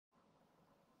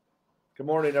Good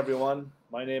morning, everyone.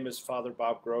 My name is Father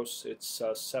Bob Gross. It's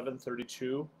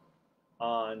 7:32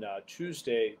 on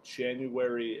Tuesday,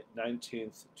 January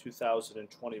 19th,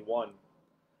 2021.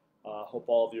 Hope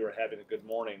all of you are having a good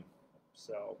morning.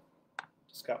 So,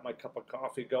 just got my cup of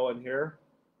coffee going here.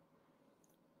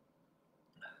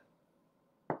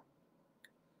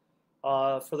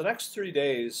 For the next 3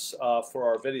 days for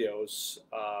our videos,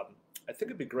 I think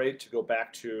it'd be great to go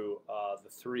back to the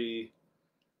three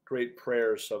great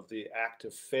prayers of the act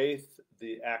of faith,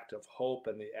 the act of hope,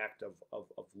 and the act of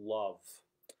love.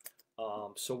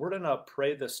 So we're going to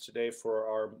pray this today for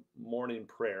our morning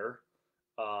prayer.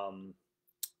 Um,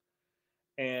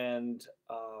 and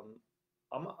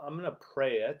I'm going to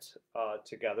pray it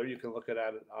together. You can look at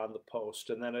it on the post.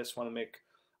 And then I just want to make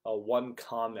one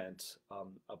comment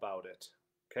about it.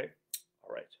 Okay?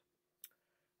 All right.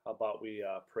 How about we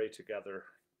pray together?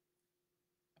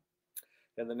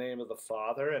 In the name of the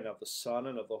Father, and of the Son,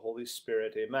 and of the Holy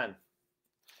Spirit, amen.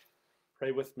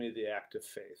 Pray with me the act of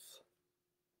faith.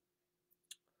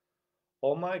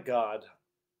 Oh my God,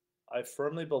 I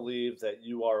firmly believe that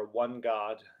you are one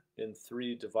God in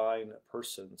three divine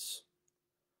persons,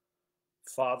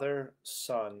 Father,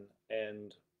 Son,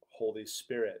 and Holy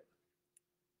Spirit.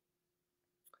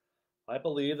 I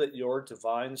believe that your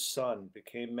divine Son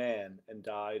became man and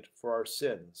died for our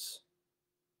sins,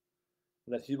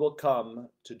 and that he will come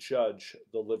to judge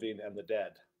the living and the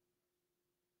dead.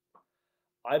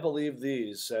 I believe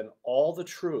these and all the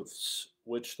truths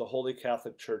which the Holy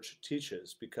Catholic Church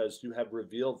teaches because you have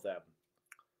revealed them,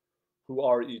 who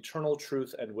are eternal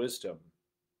truth and wisdom,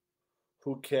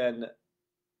 who can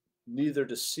neither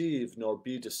deceive nor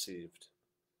be deceived.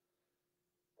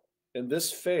 In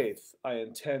this faith I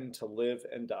intend to live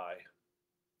and die.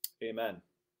 Amen.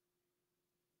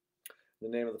 In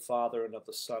the name of the Father, and of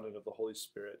the Son, and of the Holy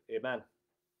Spirit. Amen.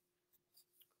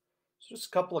 So just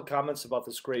a couple of comments about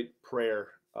this great prayer,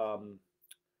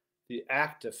 the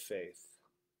act of faith.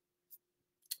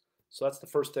 So that's the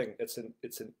first thing. It's an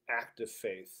act of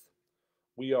faith.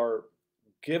 We are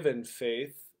given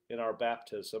faith in our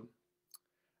baptism,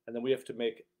 and then we have to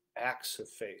make acts of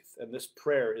faith. And this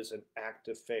prayer is an act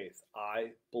of faith.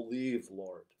 I believe,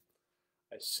 Lord.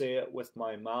 I say it with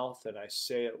my mouth, and I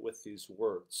say it with these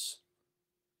words.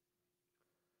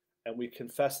 And we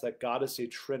confess that God is a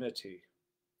Trinity.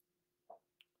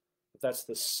 That's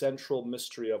the central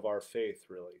mystery of our faith,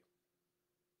 really.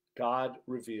 God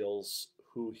reveals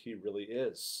who he really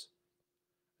is.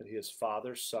 And he is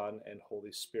Father, Son, and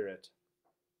Holy Spirit.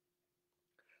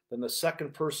 Then the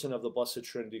second person of the Blessed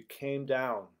Trinity came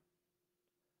down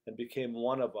and became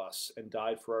one of us and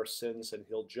died for our sins, and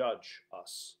he'll judge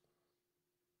us.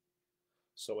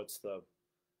 So it's the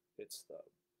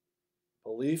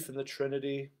belief in the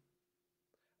Trinity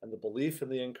and the belief in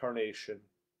the Incarnation,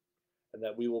 and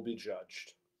that we will be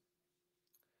judged.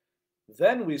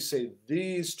 Then we say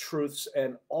these truths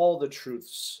and all the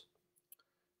truths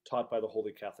taught by the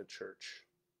Holy Catholic Church.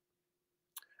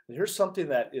 And here's something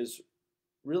that is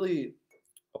really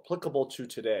applicable to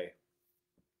today.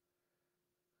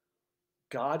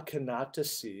 God cannot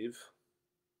deceive,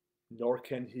 nor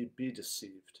can he be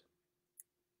deceived.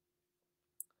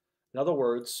 In other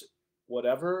words,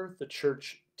 whatever the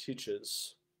church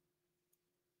teaches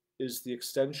is the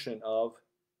extension of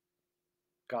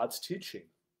God's teaching.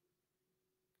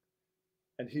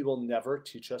 And he will never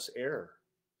teach us error.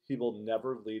 He will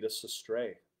never lead us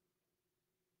astray.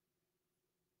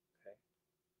 Okay?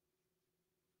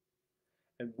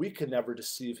 And we can never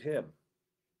deceive him,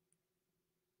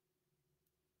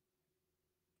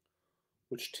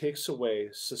 which takes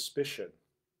away suspicion.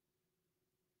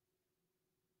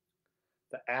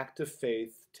 The act of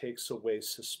faith takes away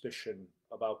suspicion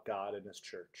about God and his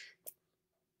church.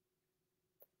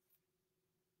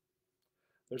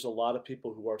 There's a lot of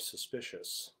people who are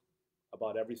suspicious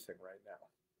about everything right now.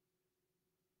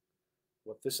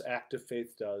 What this act of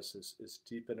faith does is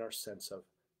deepen our sense of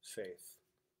faith.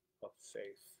 That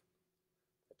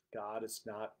God is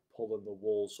not pulling the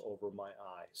wool over my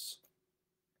eyes.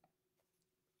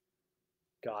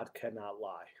 God cannot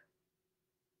lie.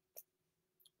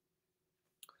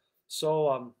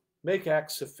 So make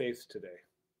acts of faith today.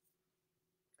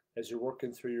 As you're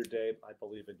working through your day, I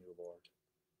believe in you, Lord.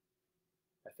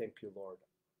 I thank you, Lord.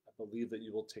 I believe that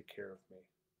you will take care of me.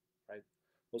 Right?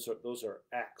 Those are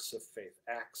acts of faith.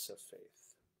 Acts of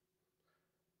faith.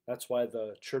 That's why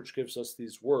the church gives us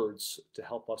these words to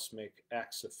help us make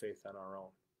acts of faith on our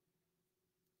own.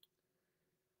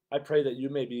 I pray that you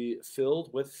may be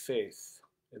filled with faith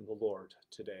in the Lord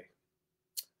today.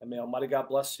 And may Almighty God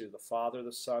bless you, the Father,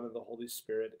 the Son, and the Holy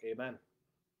Spirit. Amen.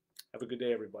 Have a good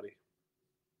day, everybody.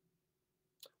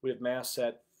 We have Mass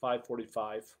at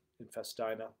 5:45 in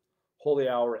Festina. Holy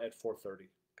hour at 4:30.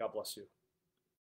 God bless you.